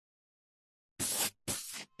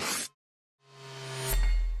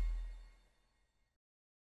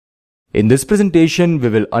In this presentation, we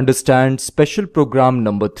will understand special program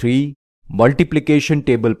number 3, multiplication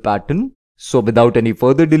table pattern. So without any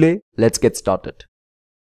further delay, let's get started.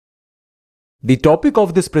 The topic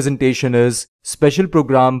of this presentation is special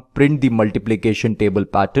program print the multiplication table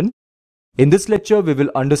pattern. In this lecture, we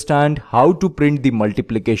will understand how to print the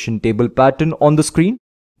multiplication table pattern on the screen.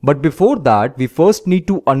 But before that, we first need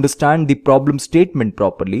to understand the problem statement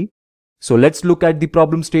properly. So let's look at the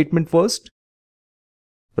problem statement first.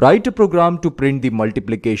 Write a program to print the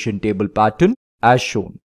multiplication table pattern as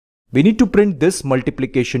shown. We need to print this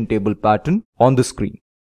multiplication table pattern on the screen.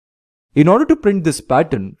 In order to print this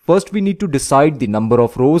pattern, first we need to decide the number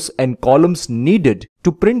of rows and columns needed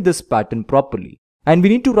to print this pattern properly. And we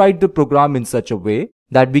need to write the program in such a way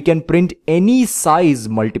that we can print any size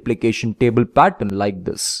multiplication table pattern like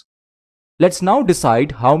this. Let's now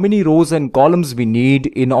decide how many rows and columns we need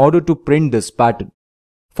in order to print this pattern.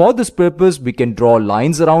 For this purpose, we can draw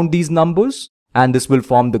lines around these numbers and this will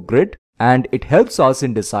form the grid, and it helps us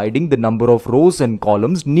in deciding the number of rows and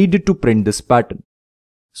columns needed to print this pattern.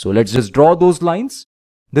 So let's just draw those lines.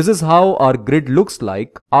 This is how our grid looks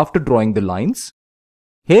like after drawing the lines.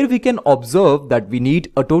 Here we can observe that we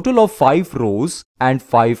need a total of 5 rows and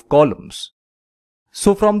 5 columns.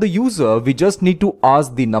 So from the user, we just need to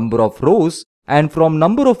ask the number of rows, and from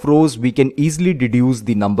number of rows we can easily deduce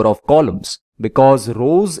the number of columns, because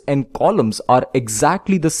rows and columns are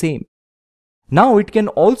exactly the same. Now it can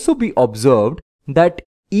also be observed that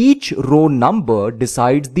each row number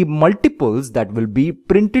decides the multiples that will be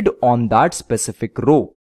printed on that specific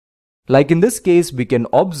row. Like in this case, we can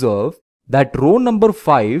observe that row number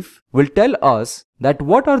 5 will tell us that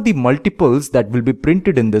what are the multiples that will be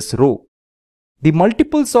printed in this row. The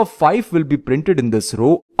multiples of 5 will be printed in this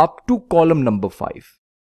row up to column number 5.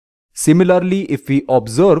 Similarly, if we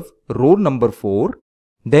observe row number 4,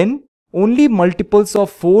 then only multiples of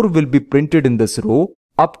 4 will be printed in this row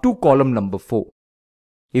up to column number 4.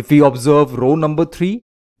 If we observe row number 3,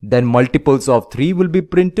 then multiples of 3 will be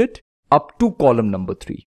printed up to column number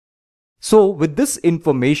 3. So with this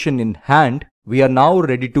information in hand, we are now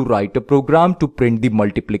ready to write a program to print the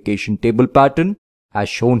multiplication table pattern as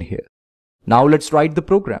shown here. Now let's write the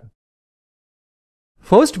program.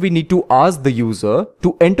 First, we need to ask the user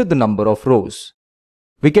to enter the number of rows.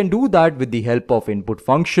 We can do that with the help of input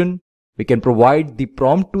function. We can provide the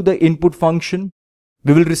prompt to the input function.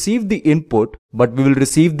 We will receive the input, but we will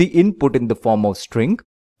receive the input in the form of string.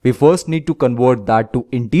 We first need to convert that to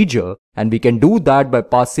integer, and we can do that by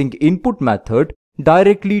passing input method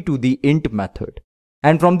directly to the int method.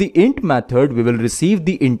 And from the int method, we will receive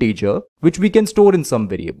the integer, which we can store in some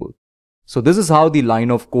variable. So this is how the line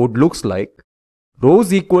of code looks like.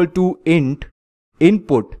 Rows equal to int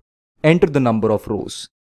input enter the number of rows.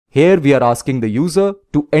 Here we are asking the user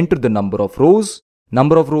to enter the number of rows.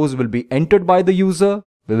 Number of rows will be entered by the user.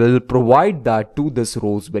 We will provide that to this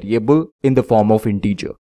rows variable in the form of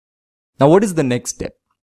integer. Now what is the next step?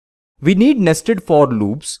 We need nested for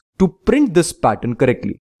loops to print this pattern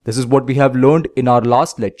correctly. This is what we have learned in our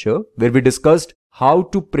last lecture, where we discussed how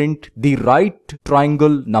to print the right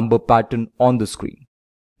triangle number pattern on the screen.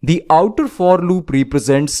 The outer for loop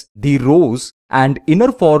represents the rows and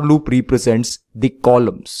inner for loop represents the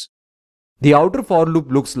columns. The outer for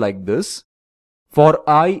loop looks like this. For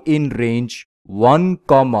I in range 1,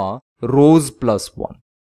 rows plus 1.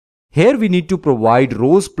 Here we need to provide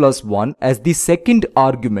rows plus 1 as the second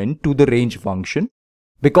argument to the range function,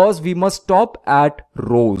 because we must stop at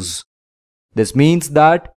rows. This means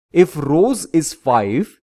that if rows is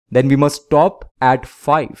 5, then we must stop at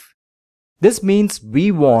 5. This means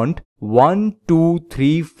we want 1, 2,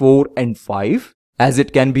 3, 4 and 5, as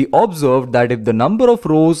it can be observed that if the number of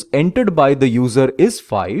rows entered by the user is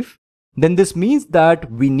 5, then this means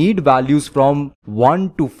that we need values from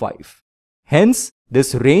 1 to 5. Hence,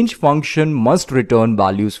 this range function must return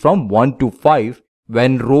values from 1 to 5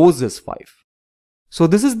 when rows is 5. So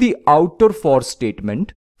this is the outer for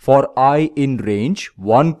statement for I in range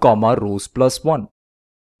 1, rows plus 1.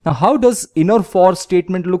 Now how does inner for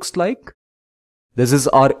statement looks like? This is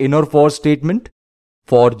our inner for statement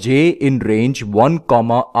for j in range 1,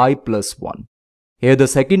 I plus 1. Here the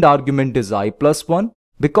second argument is I plus 1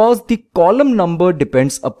 because the column number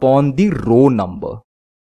depends upon the row number.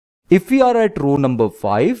 If we are at row number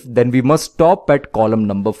 5, then we must stop at column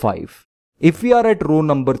number 5. If we are at row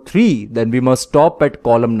number 3, then we must stop at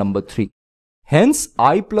column number 3. Hence,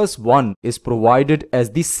 I plus 1 is provided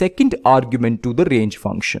as the second argument to the range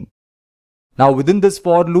function. Now within this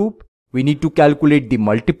for loop, we need to calculate the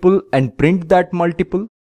multiple and print that multiple.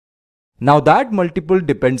 Now that multiple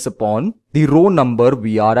depends upon the row number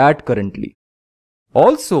we are at currently.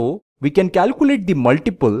 Also, we can calculate the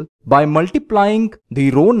multiple by multiplying the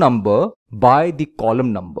row number by the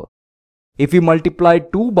column number. If we multiply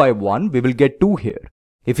 2 by 1, we will get 2 here.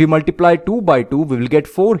 If we multiply 2 by 2, we will get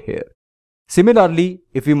 4 here. Similarly,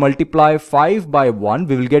 if we multiply 5 by 1,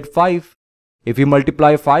 we will get 5. If we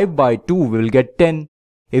multiply 5 by 2, we will get 10.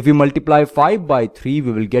 If we multiply 5 by 3,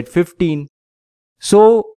 we will get 15.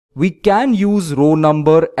 So, we can use row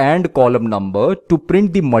number and column number to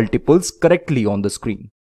print the multiples correctly on the screen.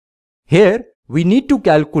 Here, we need to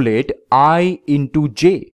calculate I into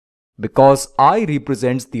j because I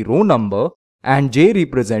represents the row number and j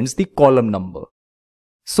represents the column number.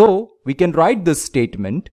 So, we can write this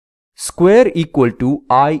statement square equal to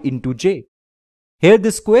I into j. Here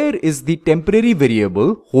the square is the temporary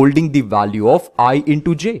variable holding the value of I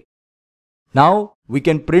into j. Now we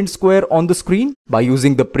can print square on the screen by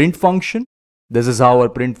using the print function. This is how our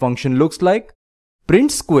print function looks like.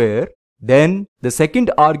 Print square, then the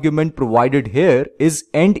second argument provided here is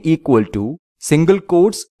end equal to single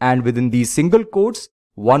quotes and within these single quotes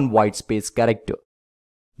one white space character.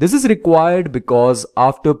 This is required because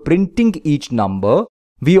after printing each number,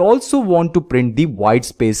 we also want to print the white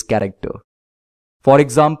space character. For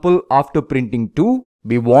example, after printing 2,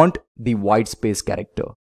 we want the white space character.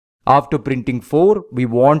 After printing 4, we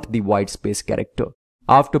want the white space character.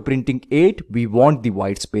 After printing 8, we want the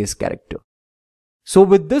white space character. So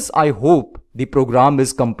with this, I hope the program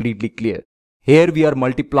is completely clear. Here we are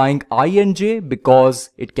multiplying I and j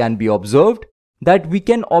because it can be observed that we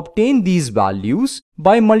can obtain these values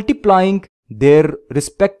by multiplying their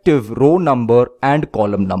respective row number and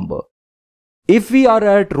column number. If we are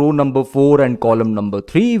at row number 4 and column number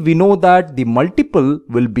 3, we know that the multiple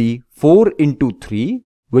will be 4 into 3,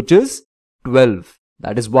 which is 12.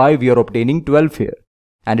 That is why we are obtaining 12 here.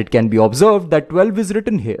 And it can be observed that 12 is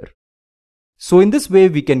written here. So in this way,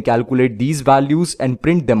 we can calculate these values and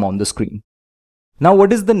print them on the screen. Now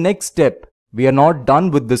what is the next step? We are not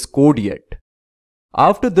done with this code yet.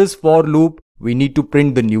 After this for loop, we need to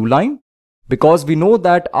print the new line because we know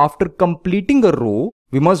that after completing a row,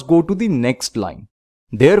 we must go to the next line.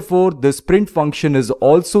 Therefore, this print function is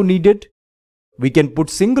also needed. We can put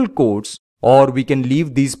single quotes or we can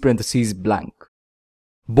leave these parentheses blank.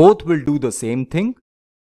 Both will do the same thing.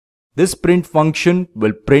 This print function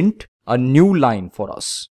will print a new line for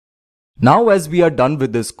us. Now as we are done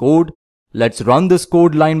with this code, let's run this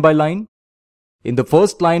code line by line. In the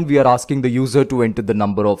first line, we are asking the user to enter the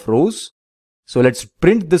number of rows. So let's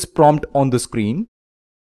print this prompt on the screen.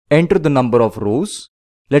 Enter the number of rows.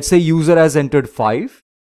 Let's say user has entered 5.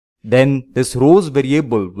 Then this rows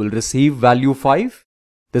variable will receive value 5.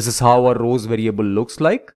 This is how our rows variable looks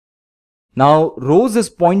like. Now rows is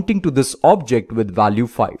pointing to this object with value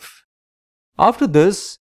 5. After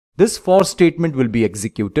this for statement will be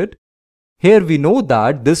executed. Here we know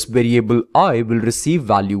that this variable I will receive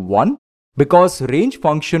value 1 because range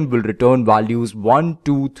function will return values 1,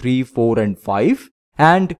 2, 3, 4 and 5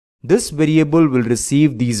 and this variable will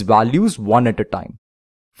receive these values one at a time.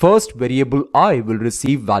 First variable I will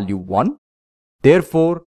receive value 1.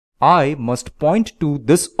 Therefore, I must point to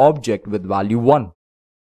this object with value 1.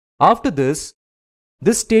 After this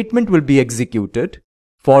statement will be executed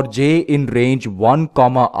for j in range 1,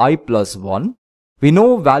 I plus 1. We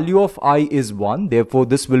know value of I is 1, therefore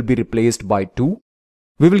this will be replaced by 2.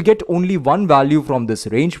 We will get only one value from this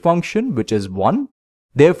range function, which is 1.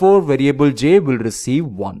 Therefore, variable j will receive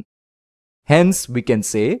 1. Hence, we can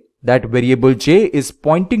say that variable j is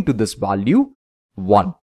pointing to this value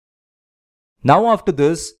 1. Now after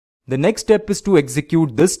this, the next step is to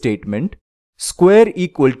execute this statement square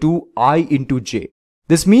equal to I into j.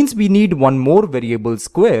 This means we need one more variable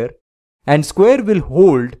square and square will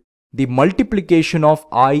hold the multiplication of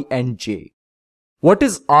I and j. What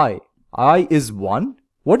is I? I is 1.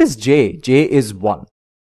 What is j? J is 1.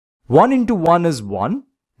 1 into 1 is 1.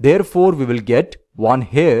 Therefore, we will get 1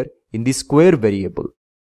 here in the square variable.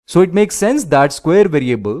 So it makes sense that square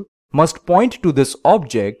variable must point to this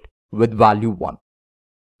object with value 1.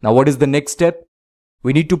 Now what is the next step?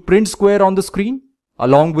 We need to print square on the screen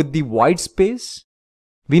along with the white space.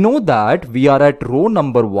 We know that we are at row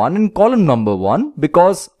number 1 and column number 1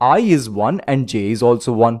 because I is 1 and j is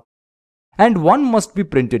also 1. And 1 must be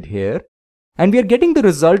printed here. And we are getting the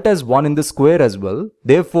result as 1 in the square as well.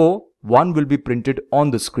 Therefore, 1 will be printed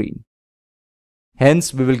on the screen.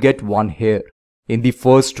 Hence, we will get 1 here in the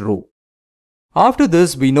first row. After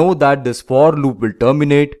this, we know that this for loop will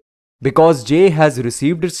terminate because j has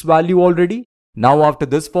received its value already. Now after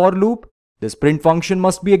this for loop, this print function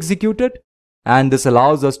must be executed and this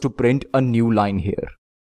allows us to print a new line here.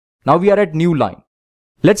 Now we are at new line.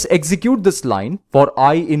 Let's execute this line for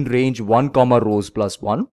I in range 1, rows plus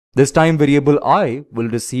 1. This time variable I will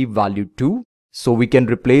receive value 2. So we can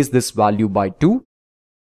replace this value by 2.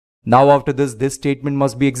 Now after this statement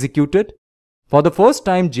must be executed. For the first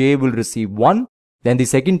time j will receive 1, then the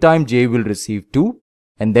second time j will receive 2,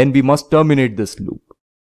 and then we must terminate this loop.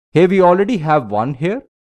 Here we already have 1 here.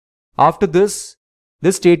 After this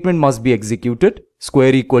statement must be executed.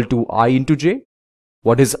 Square equal to I into j.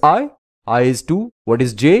 What is I? I is 2. What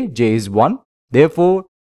is j? J is 1. Therefore,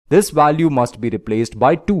 this value must be replaced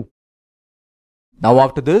by 2. Now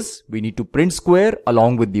after this, we need to print square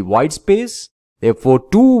along with the white space. Therefore,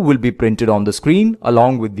 2 will be printed on the screen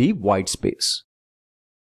along with the white space.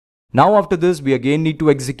 Now after this, we again need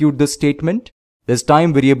to execute this statement. This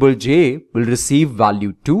time variable j will receive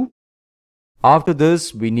value 2. After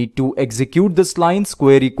this, we need to execute this line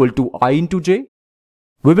square equal to I into j.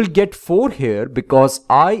 We will get 4 here because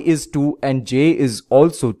I is 2 and j is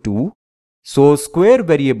also 2. So square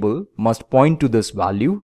variable must point to this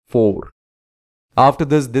value 4. After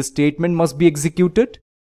this statement must be executed.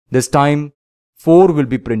 This time 4 will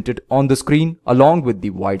be printed on the screen along with the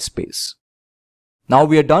white space. Now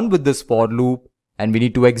we are done with this for loop and we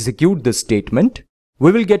need to execute this statement.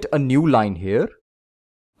 We will get a new line here.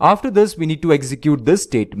 After this, we need to execute this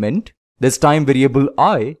statement. This time variable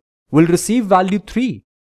I will receive value 3.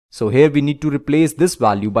 So here we need to replace this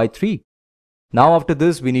value by 3. Now after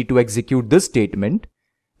this, we need to execute this statement.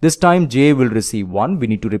 This time j will receive 1. We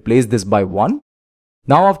need to replace this by 1.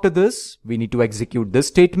 Now after this, we need to execute this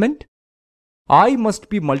statement. I must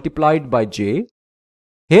be multiplied by j.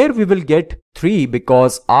 Here we will get 3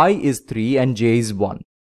 because I is 3 and j is 1.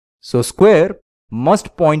 So square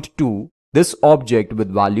must point to this object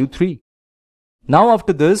with value 3. Now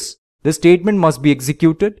after this statement must be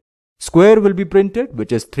executed. Square will be printed,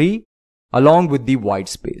 which is 3 along with the white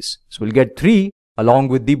space. So we'll get 3 along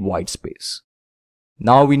with the white space.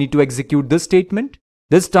 Now we need to execute this statement.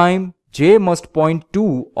 This time j must point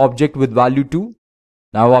to object with value 2.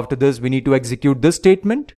 Now after this, we need to execute this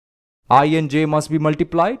statement. I and j must be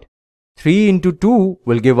multiplied. 3 into 2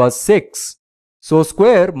 will give us 6. So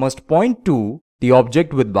square must point to the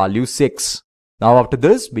object with value 6. Now after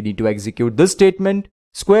this, we need to execute this statement.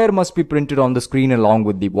 Square must be printed on the screen along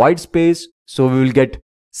with the white space. So we will get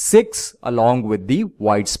 6 along with the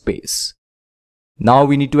white space. Now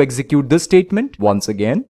we need to execute this statement once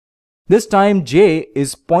again. This time j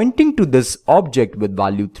is pointing to this object with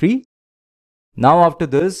value 3. Now after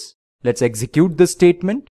this, let's execute this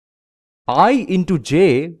statement. I into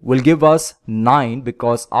j will give us 9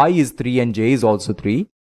 because I is 3 and j is also 3.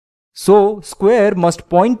 So square must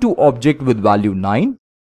point to object with value 9.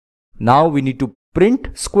 Now we need to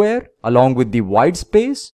print square along with the white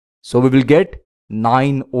space. So we will get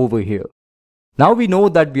 9 over here. Now we know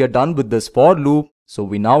that we are done with this for loop. So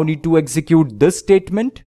we now need to execute this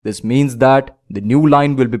statement. This means that the new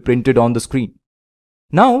line will be printed on the screen.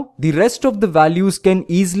 Now the rest of the values can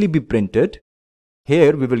easily be printed.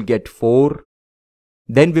 Here we will get 4,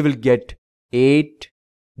 then we will get 8,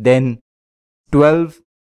 then 12,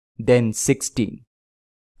 then 16.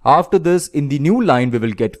 After this, in the new line we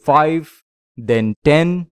will get 5, then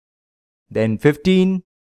 10, then 15,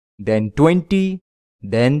 then 20,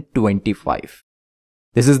 then 25.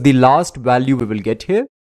 This is the last value we will get here.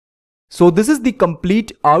 So this is the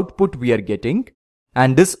complete output we are getting,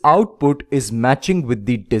 and this output is matching with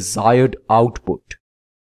the desired output.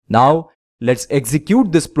 Now let's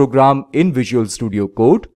execute this program in Visual Studio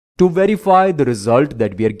Code to verify the result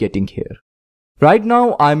that we are getting here. Right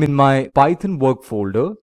now I'm in my Python work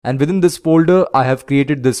folder, and within this folder I have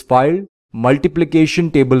created this file multiplication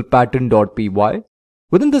table pattern.py.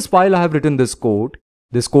 Within this file I have written this code.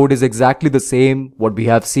 This code is exactly the same what we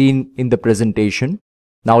have seen in the presentation.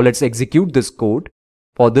 Now let's execute this code.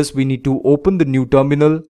 For this we need to open the new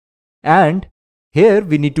terminal, and here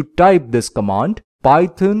we need to type this command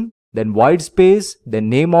python, then white space, then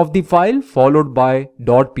name of the file followed by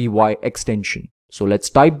 .py extension. So let's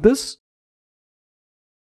type this.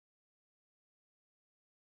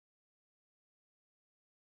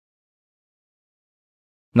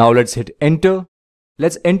 Now let's hit enter.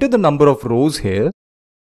 Let's enter the number of rows here.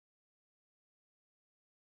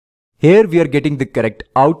 Here we are getting the correct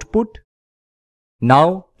output.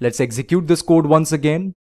 Now let's execute this code once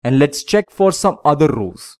again and let's check for some other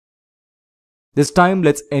rows. This time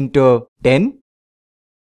let's enter 10.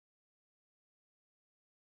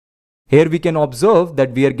 Here we can observe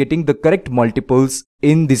that we are getting the correct multiples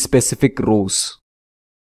in the specific rows.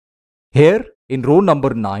 Here in row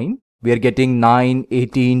number 9, we are getting 9,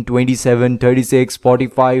 18, 27, 36,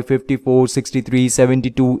 45, 54, 63,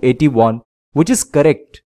 72, 81, which is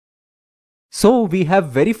correct. So we have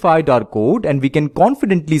verified our code and we can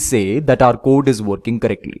confidently say that our code is working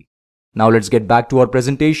correctly. Now let's get back to our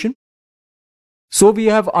presentation. So we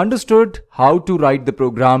have understood how to write the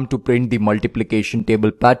program to print the multiplication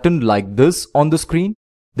table pattern like this on the screen.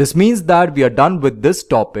 This means that we are done with this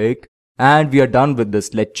topic and we are done with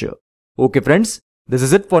this lecture. Okay friends, this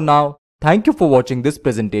is it for now. Thank you for watching this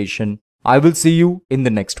presentation. I will see you in the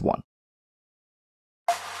next one.